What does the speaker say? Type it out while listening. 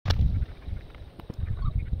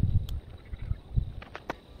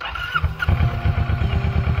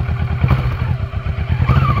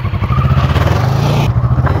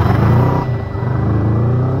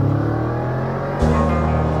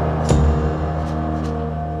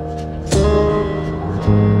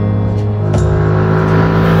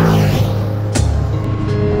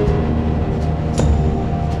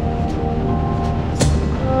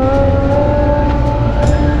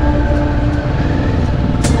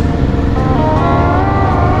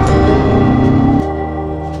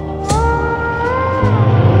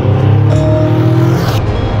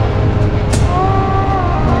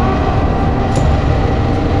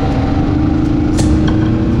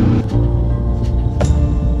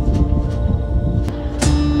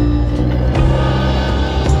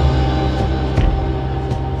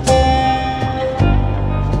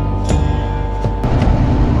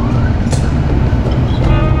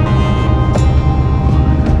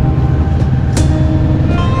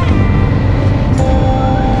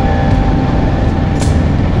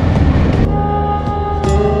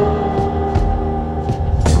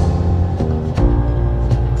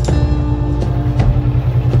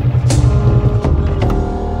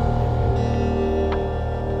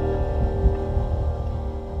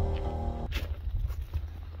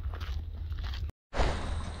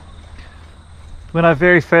When I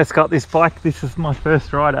very first got this bike, this is my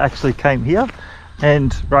first ride. I actually came here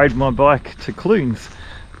and rode my bike to Clunes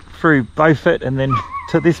through Beaufort and then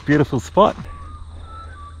to this beautiful spot.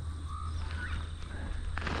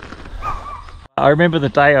 I remember the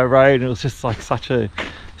day I rode, and it was just like such a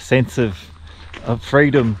sense of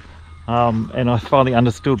freedom, and I finally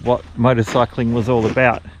understood what motorcycling was all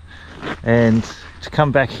about. And to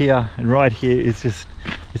come back here and ride here is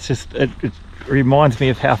it reminds me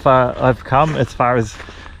of how far I've come as far as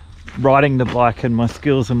riding the bike and my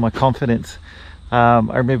skills and my confidence. I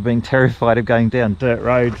remember being terrified of going down dirt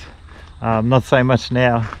roads, not so much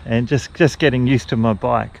now, and just getting used to my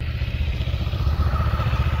bike.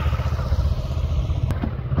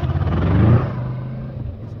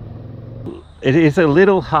 It is a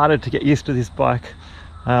little harder to get used to this bike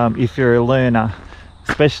if you're a learner,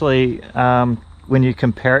 especially when you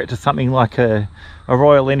compare it to something like a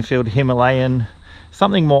Royal Enfield Himalayan,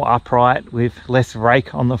 something more upright with less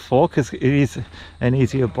rake on the fork, because it is an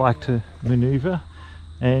easier bike to maneuver.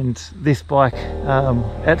 And this bike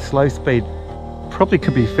at slow speed probably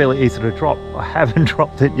could be fairly easy to drop. I haven't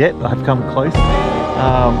dropped it yet, I've come close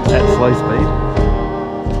at slow speed.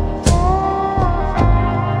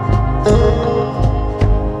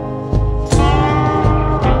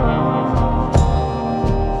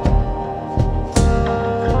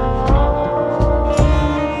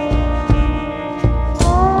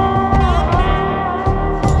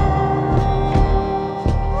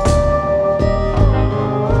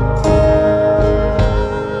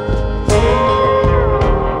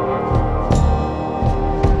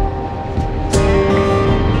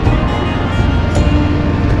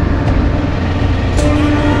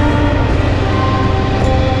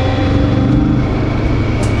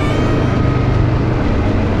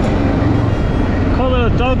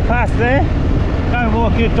 Pass there, don't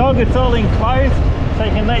walk your dog, it's all enclosed, so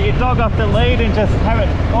you can let your dog off the lead and just have it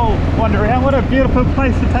all wander around. What a beautiful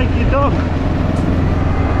place to take your dog.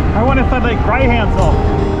 I wonder if they let greyhounds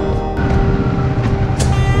off.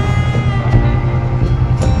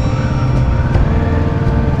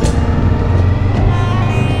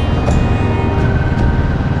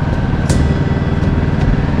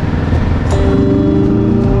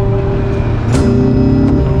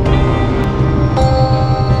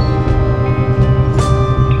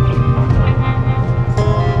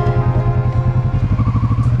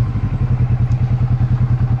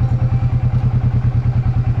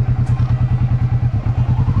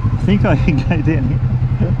 I think I can go down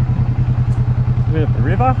here. Bit of the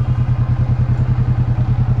river.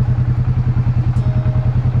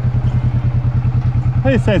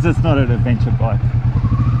 Who says it's not an adventure bike?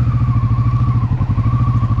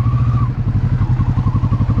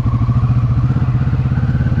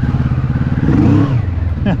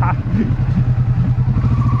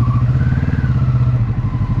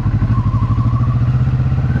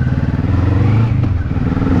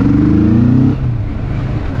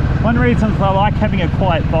 One reason I like having a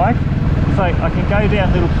quiet bike is like I can go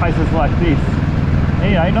down little places like this,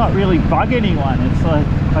 you know, not really bug anyone. It's like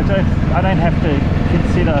I don't have to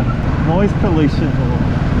consider noise pollution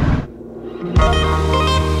or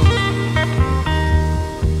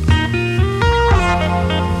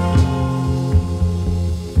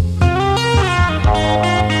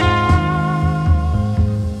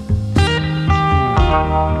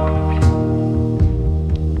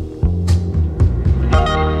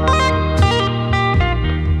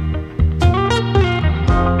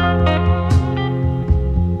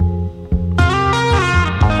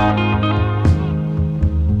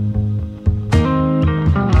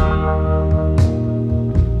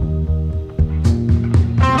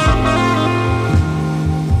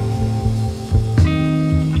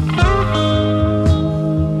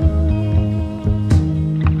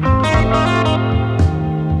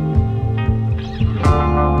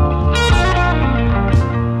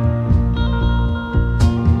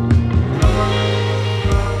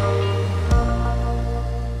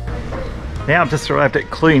Now I've just arrived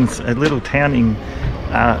at Clunes, a little town in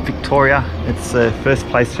Victoria. It's the first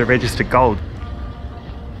place to register gold.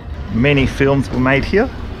 Many films were made here,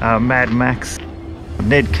 Mad Max,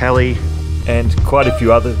 Ned Kelly, and quite a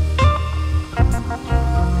few others.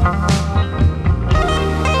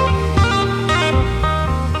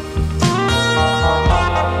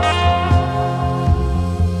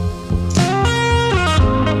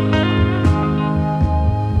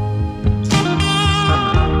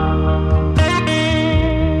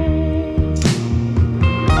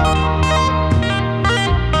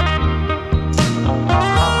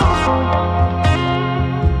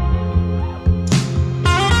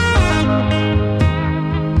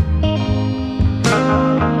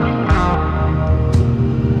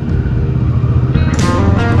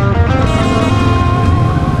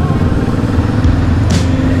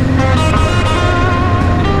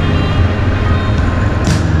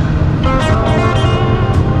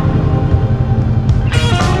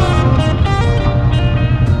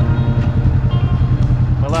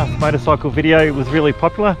 motorcycle video was really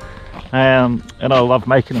popular, and I love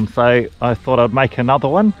making them, so I thought I'd make another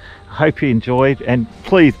one. I hope you enjoyed, and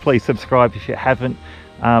please subscribe if you haven't.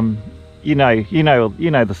 You know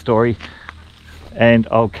the story, and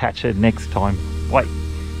I'll catch you next time. Bye.